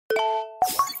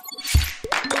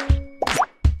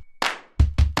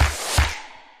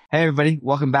Hey everybody,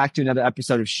 welcome back to another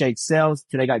episode of Shake Sales.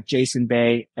 Today I got Jason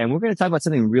Bay, and we're going to talk about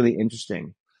something really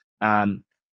interesting. Um,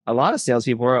 a lot of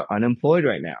salespeople are unemployed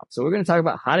right now. So we're going to talk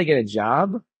about how to get a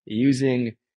job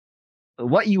using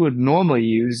what you would normally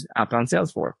use outbound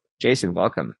sales for. Jason,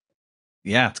 welcome.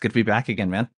 Yeah, it's good to be back again,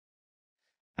 man.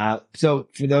 So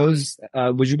for those,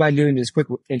 would you mind doing this quick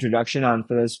introduction on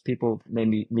for those people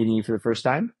maybe meeting you for the first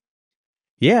time?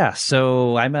 Yeah,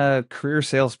 so I'm a career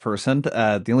salesperson.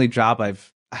 The only job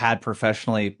I've had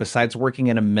professionally, besides working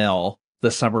in a mill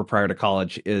the summer prior to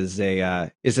college, is as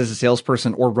a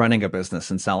salesperson or running a business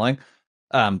and selling.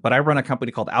 But I run a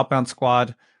company called Outbound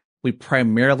Squad. We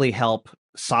primarily help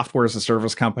software as a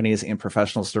service companies and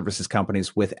professional services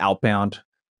companies with outbound.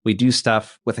 We do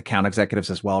stuff with account executives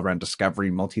as well around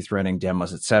discovery, multi-threading,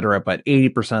 demos, etc. But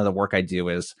 80% of the work I do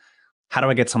is how do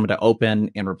I get someone to open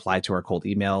and reply to our cold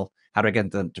email? How do I get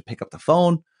them to pick up the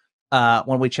phone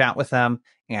when we chat with them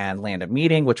and land a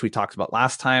meeting, which we talked about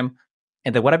last time?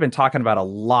 And then what I've been talking about a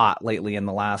lot lately in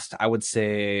the last, I would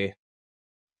say,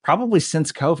 probably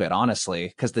since COVID, honestly,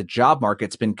 because the job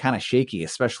market's been kind of shaky,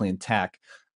 especially in tech,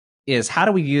 is how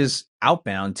do we use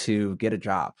outbound to get a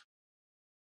job?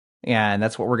 And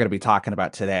that's what we're going to be talking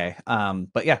about today.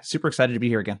 But yeah, super excited to be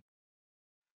here again.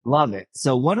 Love it.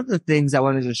 So one of the things I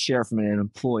wanted to share from an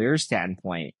employer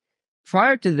standpoint,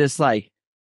 prior to this, like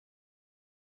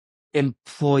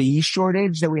employee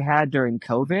shortage that we had during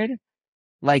COVID,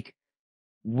 like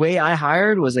way I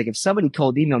hired was like if somebody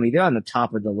cold emailed me, they're on the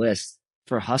top of the list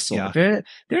for hustle. If Yeah.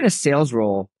 they're in a sales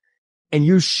role and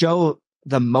you show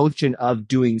the motion of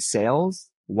doing sales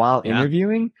while Yeah.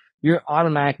 interviewing, you're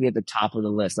automatically at the top of the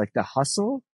list. Like the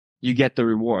hustle, you get the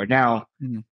reward. Now,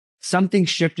 Mhm. something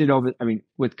shifted over. I mean,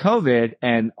 with COVID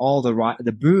and all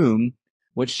the boom,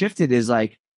 what shifted is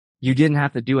like you didn't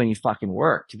have to do any fucking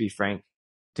work, to be frank,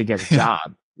 to get a Yeah.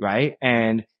 job, right?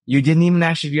 And you didn't even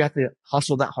actually you have to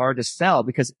hustle that hard to sell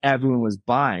because everyone was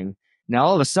buying. Now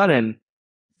all of a sudden,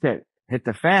 shit hit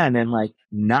the fan, and like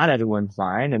not everyone's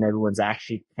buying, and everyone's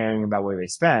actually caring about where they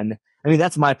spend. I mean,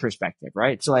 that's my perspective,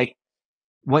 right? So like,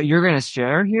 what you're gonna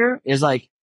share here is like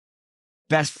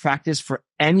best practice for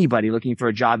anybody looking for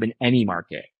a job in any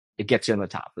market. It gets you on the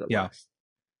top of the Yeah. list.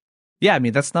 Yeah, I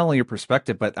mean that's not only your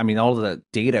perspective, but I mean all of the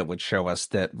data would show us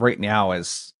that right now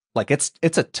is like it's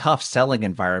a tough selling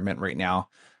environment right now.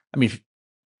 I mean,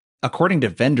 according to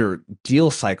vendor, deal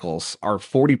cycles are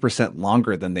 40%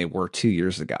 longer than they were 2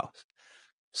 years ago.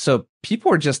 So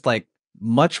people are just like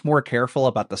much more careful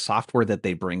about the software that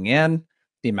they bring in,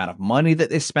 the amount of money that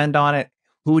they spend on it,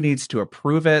 who needs to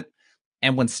approve it.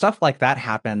 And when stuff like that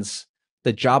happens,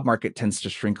 the job market tends to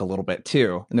shrink a little bit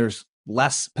too. And there's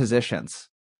less positions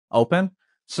open.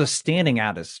 So standing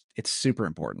out is it's super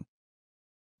important.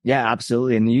 Yeah,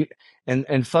 absolutely. And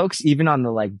and folks, even on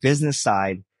the like business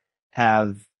side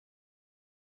have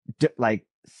like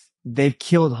they've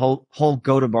killed whole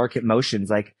go to market motions.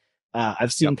 Like, I've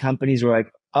Yep. seen companies where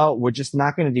like, oh, we're just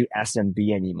not going to do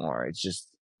SMB anymore. It's just,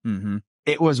 Mm-hmm.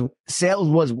 it was sales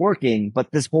was working,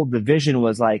 but this whole division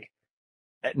was like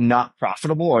not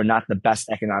profitable or not the best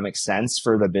economic sense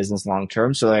for the business long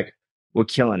term. So like, we're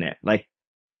killing it. Like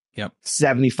Yep.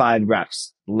 75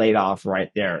 reps laid off right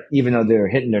there, even though they're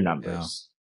hitting their Yeah. numbers.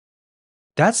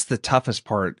 That's the toughest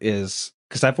part is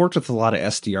because I've worked with a lot of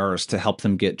SDRs to help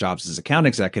them get jobs as account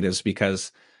executives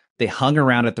because they hung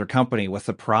around at their company with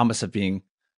the promise of being,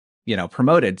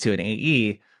 promoted to an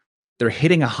AE. They're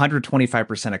hitting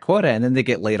 125% of quota and then they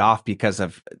get laid off because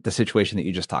of the situation that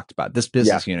you just talked about. This Yeah.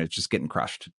 business unit is just getting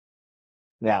crushed,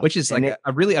 Yeah. which is And like it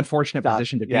a really unfortunate stopped.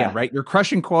 position to be in, Yeah. right? You're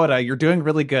crushing quota, you're doing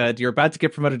really good, you're about to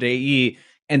get promoted to AE,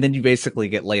 and then you basically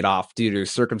get laid off due to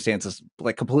circumstances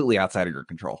like completely outside of your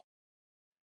control.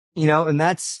 And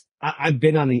I've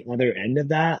been on the other end of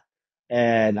that,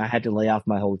 and I had to lay off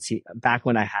my whole team back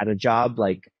when I had a job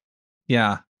like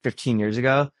Yeah. 15 years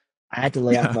ago. I had to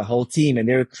lay off Yeah. my whole team and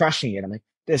they were crushing it. I'm like,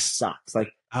 this sucks.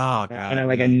 Like, Oh and God. I'm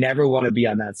like, I Yeah. never want to be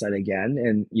on that side again.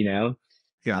 And, Yeah.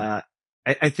 uh,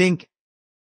 I think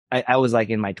I was like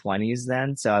in my 20s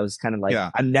then. So I was kind of like,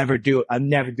 Yeah. I'm never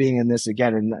being in this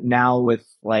again. And now with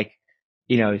like,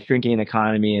 shrinking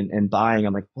economy and buying,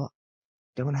 I'm like, well,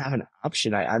 don't have an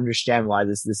option. I understand why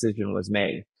this decision was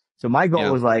made. So my goal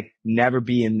Yeah. was like never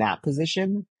be in that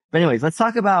position. But anyways, let's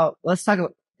talk about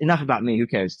enough about me. Who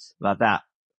cares about that?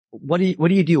 What do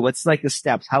you do? What's like the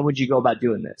steps? How would you go about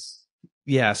doing this?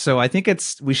 Yeah, so I think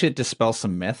we should dispel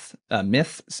some myths.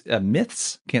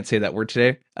 Can't say that word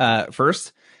today.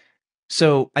 First,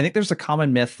 so I think there's a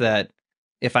common myth that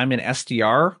if I'm an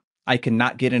SDR, I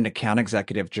cannot get an account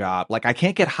executive job. Like I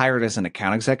can't get hired as an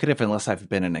account executive unless I've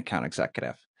been an account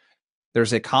executive.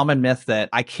 There's a common myth that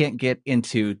I can't get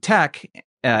into tech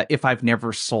if I've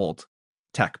never sold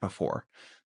tech before.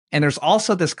 And there's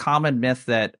also this common myth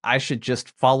that I should just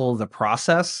follow the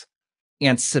process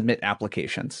and submit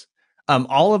applications.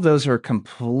 All of those are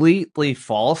completely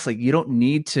false. Like you don't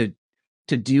need to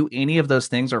do any of those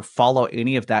things or follow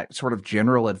any of that sort of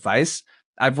general advice.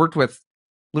 I've worked with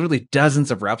literally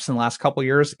dozens of reps in the last couple of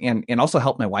years, and also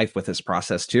helped my wife with this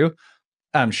process too.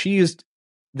 She used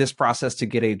this process to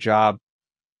get a job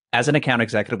as an account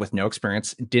executive with no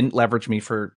experience, didn't leverage me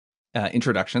for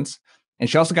introductions. And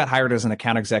she also got hired as an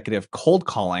account executive cold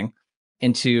calling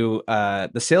into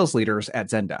the sales leaders at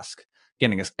Zendesk.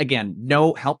 Again,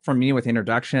 no help from me with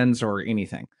introductions or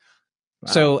anything.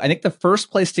 Wow. So I think the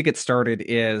first place to get started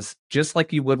is just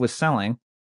like you would with selling,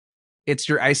 it's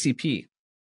your ICP.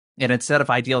 And instead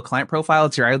of ideal client profile,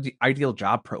 it's your ideal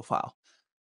job profile.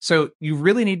 So you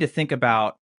really need to think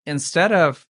about, instead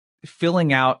of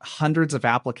filling out hundreds of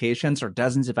applications or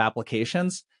dozens of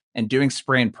applications and doing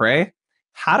spray and pray,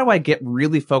 how do I get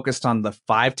really focused on the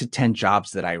 5 to 10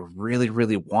 jobs that I really,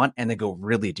 really want and then go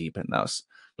really deep in those?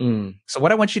 So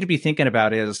what I want you to be thinking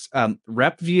about is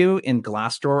RepView and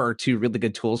Glassdoor are two really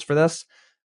good tools for this.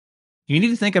 You need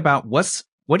to think about what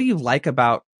do you like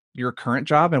about your current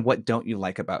job and what don't you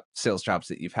like about sales jobs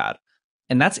that you've had.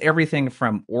 And that's everything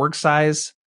from org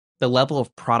size, the level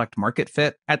of product market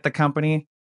fit at the company.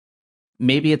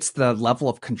 Maybe it's the level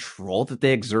of control that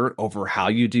they exert over how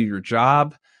you do your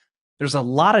job. There's a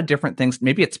lot of different things.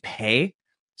 Maybe it's pay.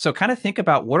 So kind of think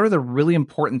about what are the really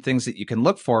important things that you can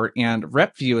look for. And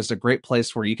RepView is a great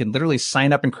place where you can literally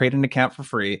sign up and create an account for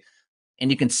free and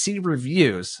you can see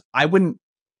reviews. I wouldn't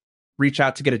reach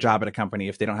out to get a job at a company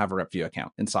if they don't have a RepView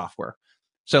account in software.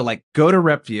 So like go to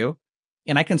RepView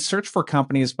and I can search for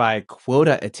companies by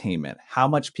quota attainment, how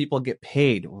much people get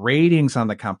paid, ratings on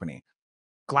the company.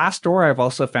 Glassdoor I've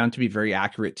also found to be very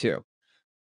accurate too.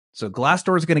 So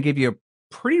Glassdoor is going to give you a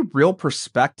pretty real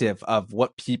perspective of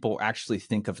what people actually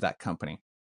think of that company.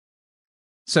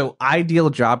 So ideal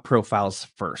job profiles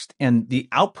first. And the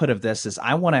output of this is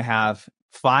I want to have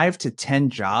 5 to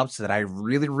 10 jobs that I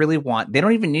really, really want. They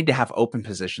don't even need to have open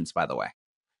positions, by the way.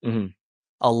 Mm-hmm.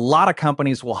 A lot of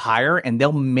companies will hire and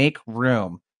they'll make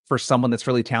room for someone that's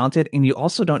really talented. And you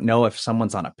also don't know if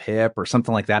someone's on a PIP or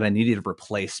something like that and you need to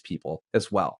replace people as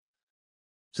well.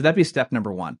 So that'd be step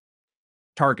number 1.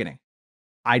 Targeting.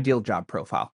 Ideal job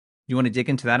profile. You want to dig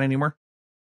into that anymore?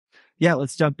 Yeah,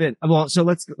 let's jump in. Well, so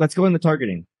let's go in the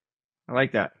targeting. I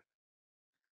like that.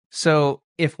 So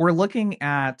if we're looking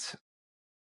at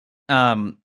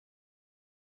our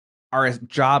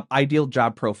ideal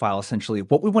job profile, essentially,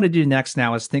 what we want to do next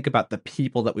now is think about the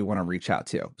people that we want to reach out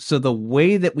to. So the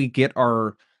way that we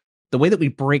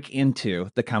break into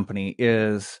the company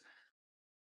is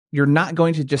you're not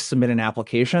going to just submit an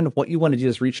application. What you want to do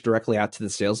is reach directly out to the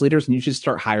sales leaders, and you should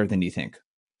start higher than you think.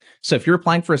 So if you're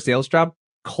applying for a sales job,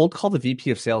 cold call the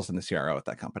VP of sales and the CRO at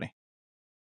that company.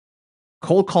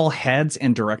 Cold call heads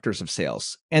and directors of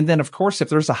sales. And then, of course, if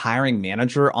there's a hiring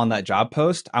manager on that job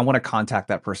post, I want to contact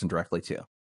that person directly too.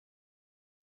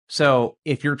 So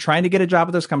if you're trying to get a job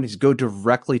at those companies, go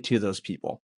directly to those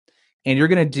people. And you're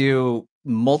going to do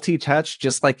multi-touch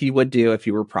just like you would do if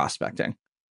you were prospecting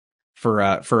for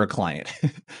a client,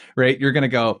 right? You're going to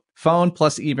go phone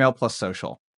plus email plus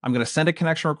social. I'm going to send a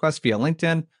connection request via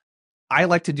LinkedIn. I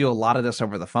like to do a lot of this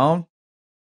over the phone,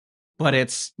 but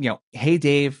it's, hey,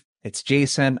 Dave, it's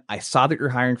Jason. I saw that you're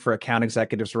hiring for account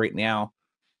executives right now.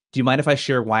 Do you mind if I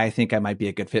share why I think I might be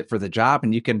a good fit for the job?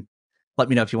 And you can let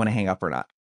me know if you want to hang up or not.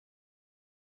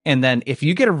 And then if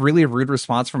you get a really rude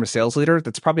response from a sales leader,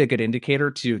 that's probably a good indicator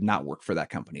to not work for that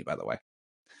company, by the way.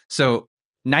 So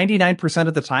 99%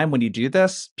 of the time when you do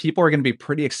this, people are going to be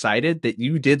pretty excited that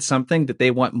you did something that they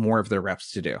want more of their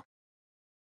reps to do.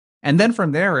 And then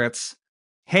from there, it's,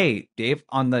 hey, Dave,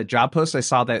 on the job post, I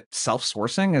saw that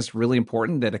self-sourcing is really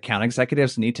important, that account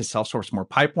executives need to self-source more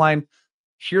pipeline.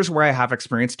 Here's where I have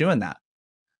experience doing that.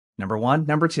 Number 1,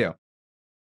 number 2.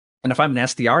 And if I'm an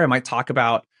SDR, I might talk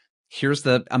about, here's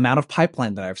the amount of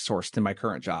pipeline that I've sourced in my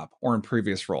current job or in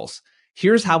previous roles.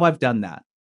 Here's how I've done that.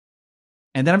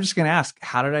 And then I'm just going to ask,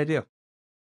 how did I do?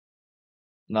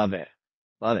 Love it.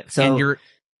 Love it. So, and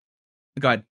go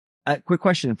ahead. A quick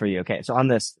question for you. Okay. So on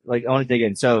this, I want to dig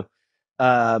in. So,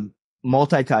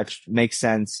 multi-touch makes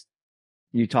sense.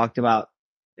 You talked about,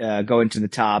 going to the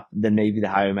top, then maybe the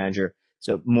hiring manager.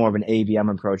 So more of an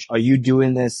ABM approach. Are you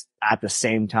doing this at the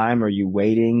same time? Or are you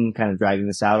waiting, kind of dragging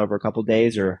this out over a couple of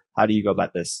days, or how do you go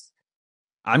about this?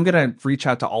 I'm going to reach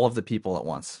out to all of the people at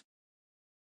once.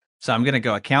 So I'm going to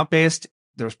go account based.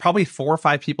 There's probably 4 or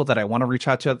 5 people that I want to reach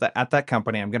out to at that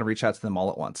company. I'm going to reach out to them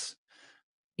all at once.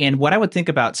 And what I would think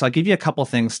about, so I'll give you a couple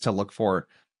things to look for.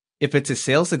 if it's a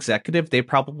sales executive, they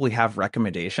probably have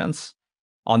recommendations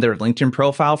on their LinkedIn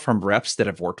profile from reps that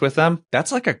have worked with them.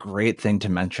 That's like a great thing to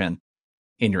mention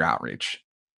in your outreach,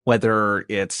 whether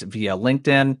it's via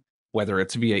LinkedIn, whether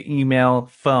it's via email,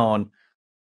 phone.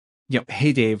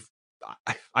 Hey, Dave,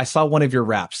 I saw one of your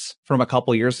reps from a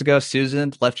couple years ago.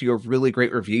 Susan left you a really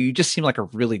great review. You just seem like a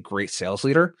really great sales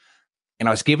leader. And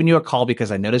I was giving you a call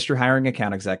because I noticed you're hiring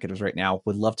account executives right now.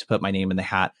 Would love to put my name in the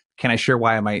hat. Can I share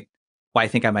why I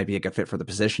think I might be a good fit for the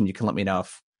position? You can let me know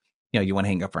if you want to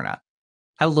hang up or not.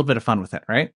 Have a little bit of fun with it,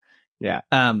 right? Yeah.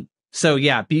 So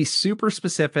yeah, be super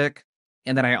specific.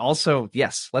 And then I also,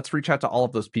 yes, let's reach out to all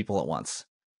of those people at once.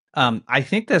 I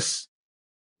think this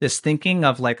thinking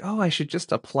of like, oh, I should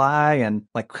just apply and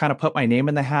like kind of put my name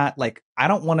in the hat. Like, I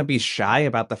don't want to be shy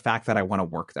about the fact that I want to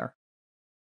work there.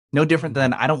 No different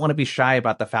than I don't want to be shy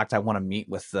about the fact I want to meet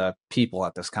with the people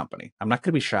at this company. I'm not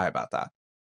going to be shy about that.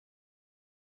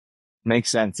 Makes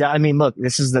sense. Yeah. I mean, look,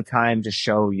 this is the time to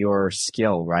show your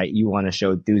skill, right? You want to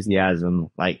show enthusiasm,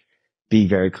 like be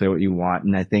very clear what you want.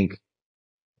 And I think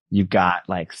you've got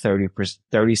like 30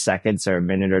 seconds or a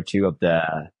minute or two of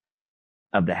the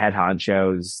head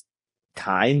honcho's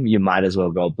time. You might as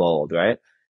well go bold, right?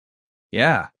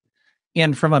 Yeah.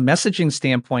 And from a messaging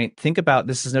standpoint, think about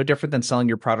this is no different than selling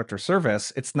your product or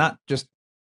service. It's not just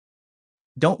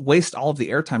don't waste all of the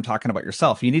airtime talking about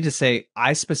yourself. You need to say,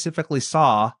 I specifically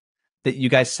saw that you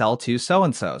guys sell to so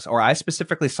and so's, or I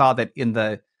specifically saw that in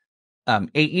the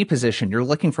AE position, you're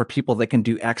looking for people that can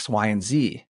do X, Y, and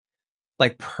Z.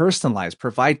 Like personalize,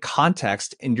 provide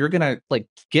context, and you're going to like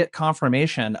get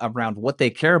confirmation around what they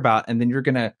care about. And then you're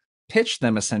going to pitch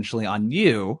them essentially on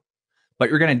you, but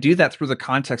you're going to do that through the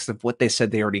context of what they said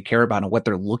they already care about and what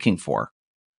they're looking for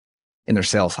in their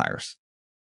sales hires.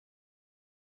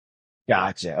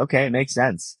 Gotcha. Okay. Makes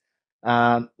sense.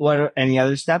 What are any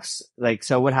other steps? Like,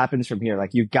 so what happens from here?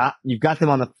 Like you've got them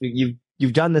on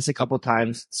you've done this a couple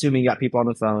times, assuming you got people on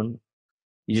the phone.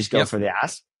 You just go Yep. for the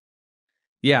ask.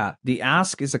 Yeah. The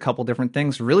ask is a couple different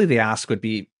things. Really, the ask would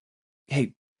be,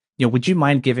 hey, would you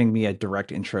mind giving me a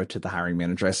direct intro to the hiring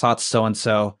manager? I saw it's so and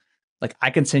so. Like, I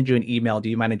can send you an email. Do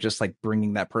you mind just like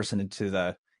bringing that person into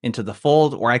the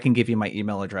fold, or I can give you my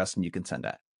email address and you can send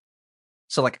it.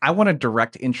 So, like, I want a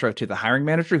direct intro to the hiring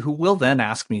manager who will then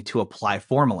ask me to apply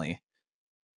formally.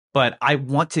 But I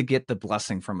want to get the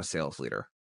blessing from a sales leader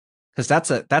because that's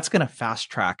going to fast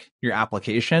track your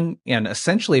application. And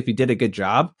essentially, if you did a good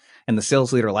job and the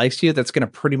sales leader likes you, that's going to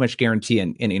pretty much guarantee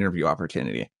an interview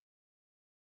opportunity.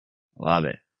 Love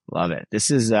it. Love it. This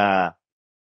is, so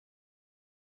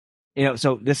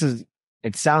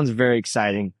it sounds very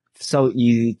exciting. So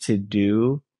easy to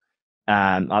do.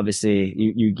 Obviously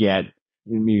you're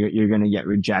going to get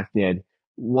rejected.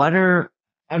 How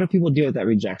do people deal with that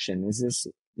rejection? Is this,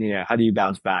 how do you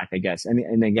bounce back, I guess? I mean,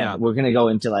 and again, Yeah. we're going to go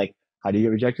into like, how do you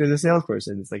get rejected as a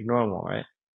salesperson? It's like normal, right?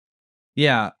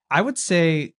 Yeah, I would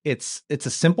say it's a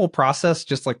simple process,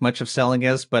 just like much of selling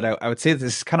is, but I would say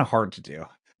this is kind of hard to do.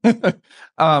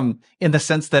 In the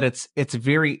sense that it's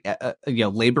very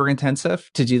labor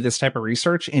intensive to do this type of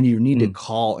research, and you need to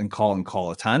call and call and call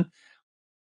a ton.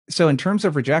 So in terms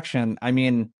of rejection, I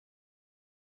mean,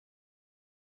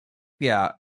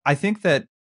 yeah, I think that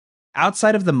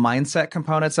outside of the mindset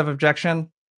components of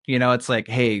objection, it's like,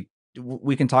 hey,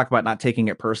 we can talk about not taking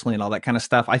it personally and all that kind of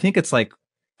stuff. I think it's like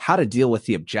how to deal with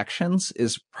the objections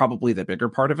is probably the bigger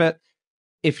part of it.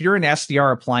 If you're an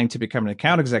SDR applying to become an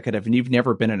account executive and you've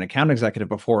never been an account executive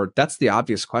before, that's the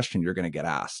obvious question you're going to get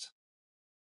asked.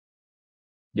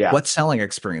 Yeah. What selling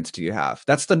experience do you have?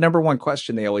 That's the number one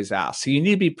question they always ask. So you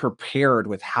need to be prepared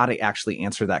with how to actually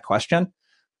answer that question.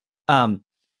 And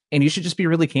you should just be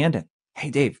really candid. Hey,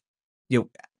 Dave,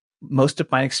 most of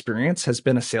my experience has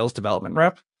been a sales development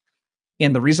rep.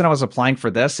 And the reason I was applying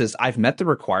for this is I've met the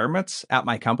requirements at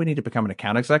my company to become an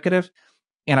account executive.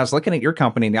 And I was looking at your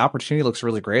company and the opportunity looks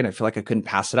really great. I feel like I couldn't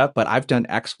pass it up, but I've done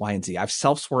X, Y, and Z. I've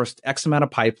self-sourced X amount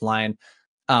of pipeline.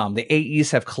 The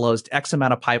AEs have closed X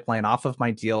amount of pipeline off of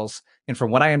my deals. And from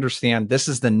what I understand, this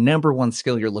is the number one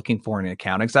skill you're looking for in an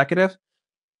account executive.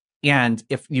 And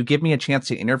if you give me a chance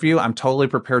to interview, I'm totally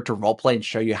prepared to role play and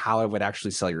show you how I would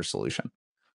actually sell your solution.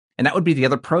 And that would be the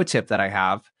other pro tip that I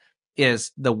have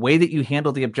is the way that you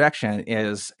handle the objection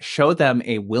is show them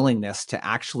a willingness to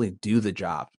actually do the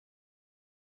job.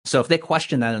 So if they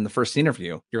question that in the first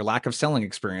interview, your lack of selling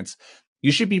experience,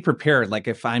 you should be prepared. Like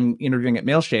if I'm interviewing at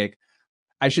Mailshake,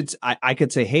 I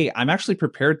could say, hey, I'm actually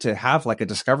prepared to have like a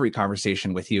discovery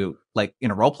conversation with you, like in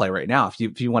a role play right now.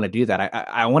 If you want to do that,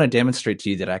 I want to demonstrate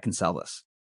to you that I can sell this.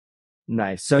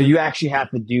 Nice. So you actually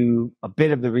have to do a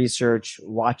bit of the research,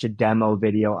 watch a demo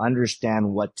video, understand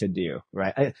what to do,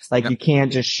 right? Like Yep. you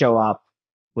can't just show up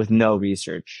with no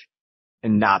research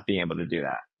and not being able to do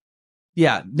that.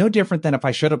 Yeah, no different than if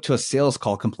I showed up to a sales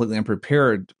call completely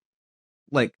unprepared.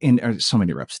 Like, so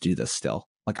many reps do this still.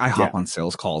 Like, I Yeah. hop on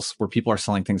sales calls where people are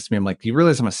selling things to me. I'm like, you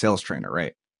realize I'm a sales trainer,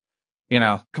 right?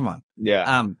 Come on.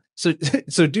 Yeah. So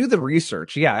so do the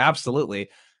research. Yeah, absolutely.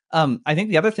 I think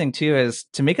the other thing too is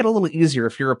to make it a little easier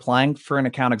if you're applying for an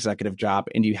account executive job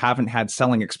and you haven't had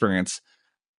selling experience,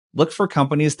 look for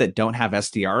companies that don't have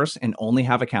SDRs and only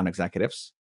have account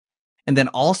executives. And then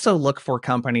also look for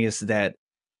companies that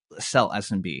sell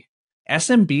SMB.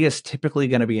 SMB is typically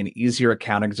going to be an easier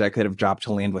account executive job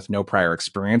to land with no prior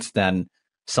experience than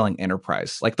selling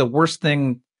enterprise. Like the worst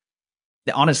thing,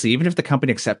 honestly, even if the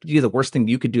company accepted you, the worst thing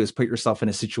you could do is put yourself in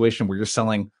a situation where you're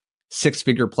selling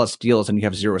six-figure plus deals and you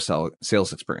have zero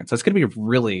sales experience. That's going to be a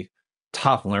really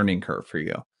tough learning curve for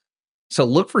you. So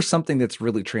look for something that's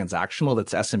really transactional,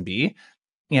 that's SMB.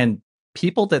 And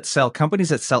companies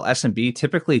that sell SMB,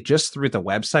 typically just through the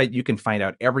website, you can find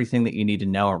out everything that you need to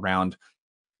know around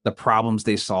the problems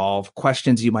they solve,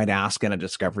 questions you might ask in a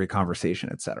discovery conversation,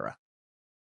 etc.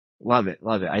 Love it.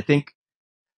 Love it. I think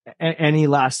any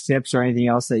last tips or anything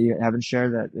else that you haven't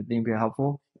shared that think would be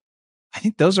helpful? I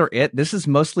think those are it. This is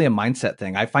mostly a mindset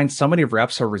thing. I find so many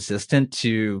reps are resistant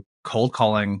to cold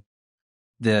calling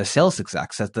the sales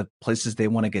execs at the places they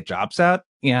want to get jobs at.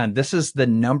 And this is the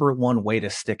number one way to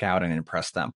stick out and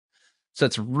impress them. So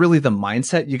it's really the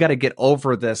mindset. You got to get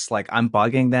over this, like, I'm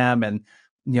bugging them and,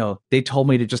 they told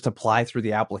me to just apply through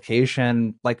the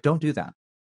application. Like, don't do that.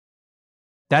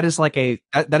 That is like a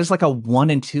 1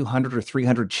 in 200 or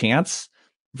 300 chance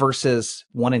versus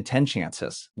 1 in 10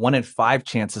 chances, 1 in 5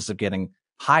 chances of getting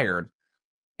hired,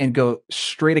 and go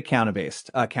straight account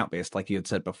based, like you had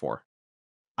said before.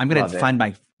 I'm going Love to it. find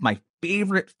my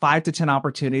favorite 5 to 10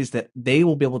 opportunities that they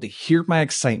will be able to hear my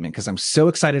excitement because I'm so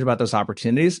excited about those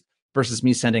opportunities versus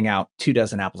me sending out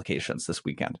 24 applications this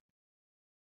weekend.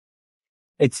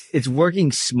 It's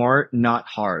working smart, not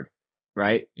hard,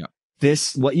 right? Yeah.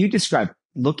 What you described,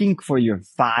 looking for your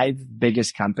 5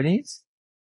 biggest companies,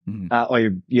 Mm-hmm.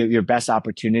 or your best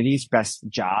opportunities, best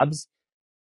jobs.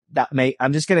 I'm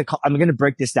going to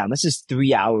break this down. This is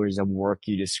 3 hours of work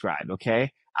you described.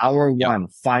 Okay. Hour Yep. one,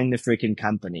 find the freaking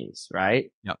companies,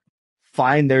 right? Yep.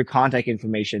 Find their contact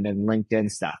information and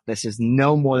LinkedIn stuff. This is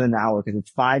no more than an hour because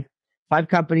it's five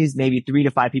companies, maybe 3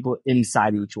 to 5 people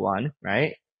inside each one,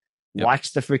 right? Yep.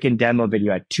 Watch the freaking demo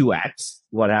video at 2x,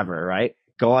 whatever, right?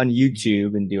 Go on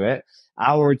YouTube and do it.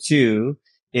 Hour two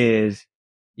is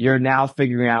you're now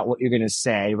figuring out what you're going to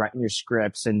say, writing your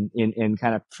scripts and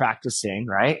kind of practicing,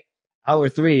 right? Hour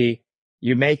three,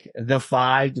 you make the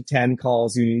 5 to 10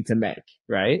 calls you need to make,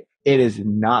 right? It is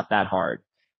not that hard.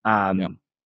 Yep.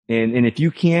 And if you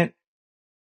can't,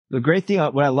 the great thing,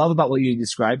 what I love about what you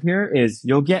described here is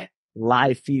you'll get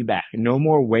live feedback. No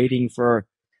more waiting for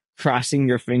crossing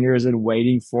your fingers and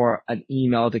waiting for an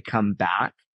email to come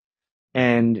back.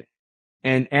 And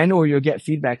or you'll get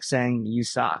feedback saying you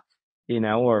suck,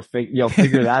 or you'll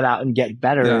figure that out and get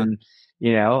better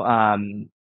Yeah. and,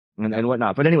 and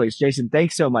whatnot. But anyways, Jason,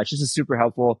 thanks so much. This is super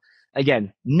helpful.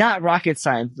 Again, not rocket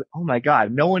science, but oh my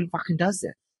God, no one fucking does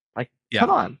it. Like, Yeah.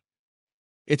 come on.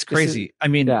 It's crazy. I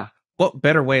mean, Yeah. what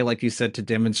better way, like you said, to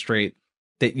demonstrate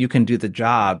that you can do the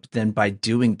job than by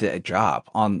doing the job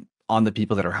on the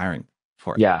people that are hiring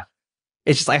for it? Yeah.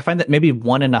 It's just, I find that maybe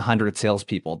 1 in 100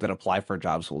 salespeople that apply for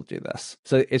jobs will do this.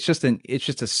 So it's just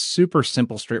a super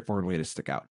simple, straightforward way to stick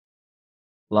out.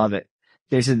 Love it.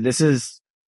 Jason, this is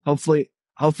hopefully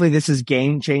this is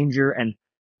game changer and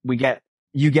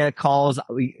you get calls.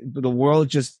 The world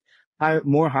just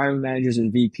more hiring managers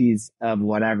and VPs of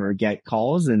whatever get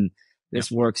calls and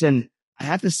this works. And I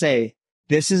have to say,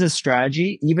 this is a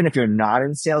strategy, even if you're not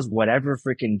in sales, whatever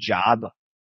freaking job,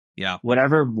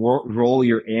 whatever role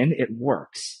you're in, it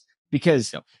works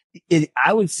because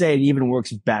I would say it even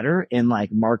works better in like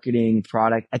marketing,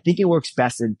 product. I think it works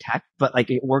best in tech, but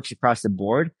like it works across the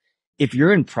board. If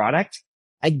you're in product,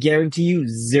 I guarantee you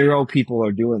 0 people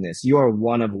are doing this. You are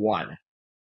one of one.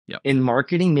 Yep. In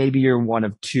marketing, maybe you're one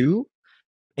of 2.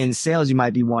 In sales, you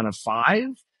might be one of 5,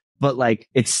 but like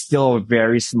it's still a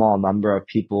very small number of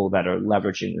people that are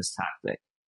leveraging this tactic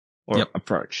or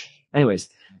approach. Anyways,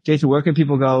 Jason, where can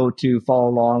people go to follow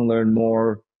along, learn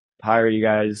more, hire you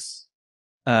guys?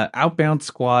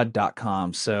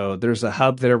 Outboundsquad.com. So there's a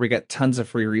hub there. We got tons of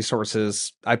free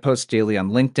resources. I post daily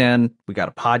on LinkedIn. We got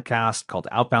a podcast called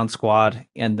Outbound Squad.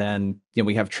 And then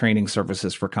we have training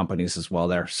services for companies as well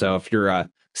there. So if you're a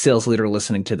sales leader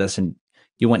listening to this and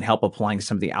you want help applying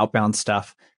some of the outbound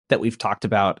stuff, that we've talked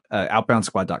about,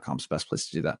 outboundsquad.com is the best place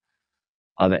to do that.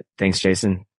 Love it. Thanks,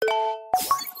 Jason.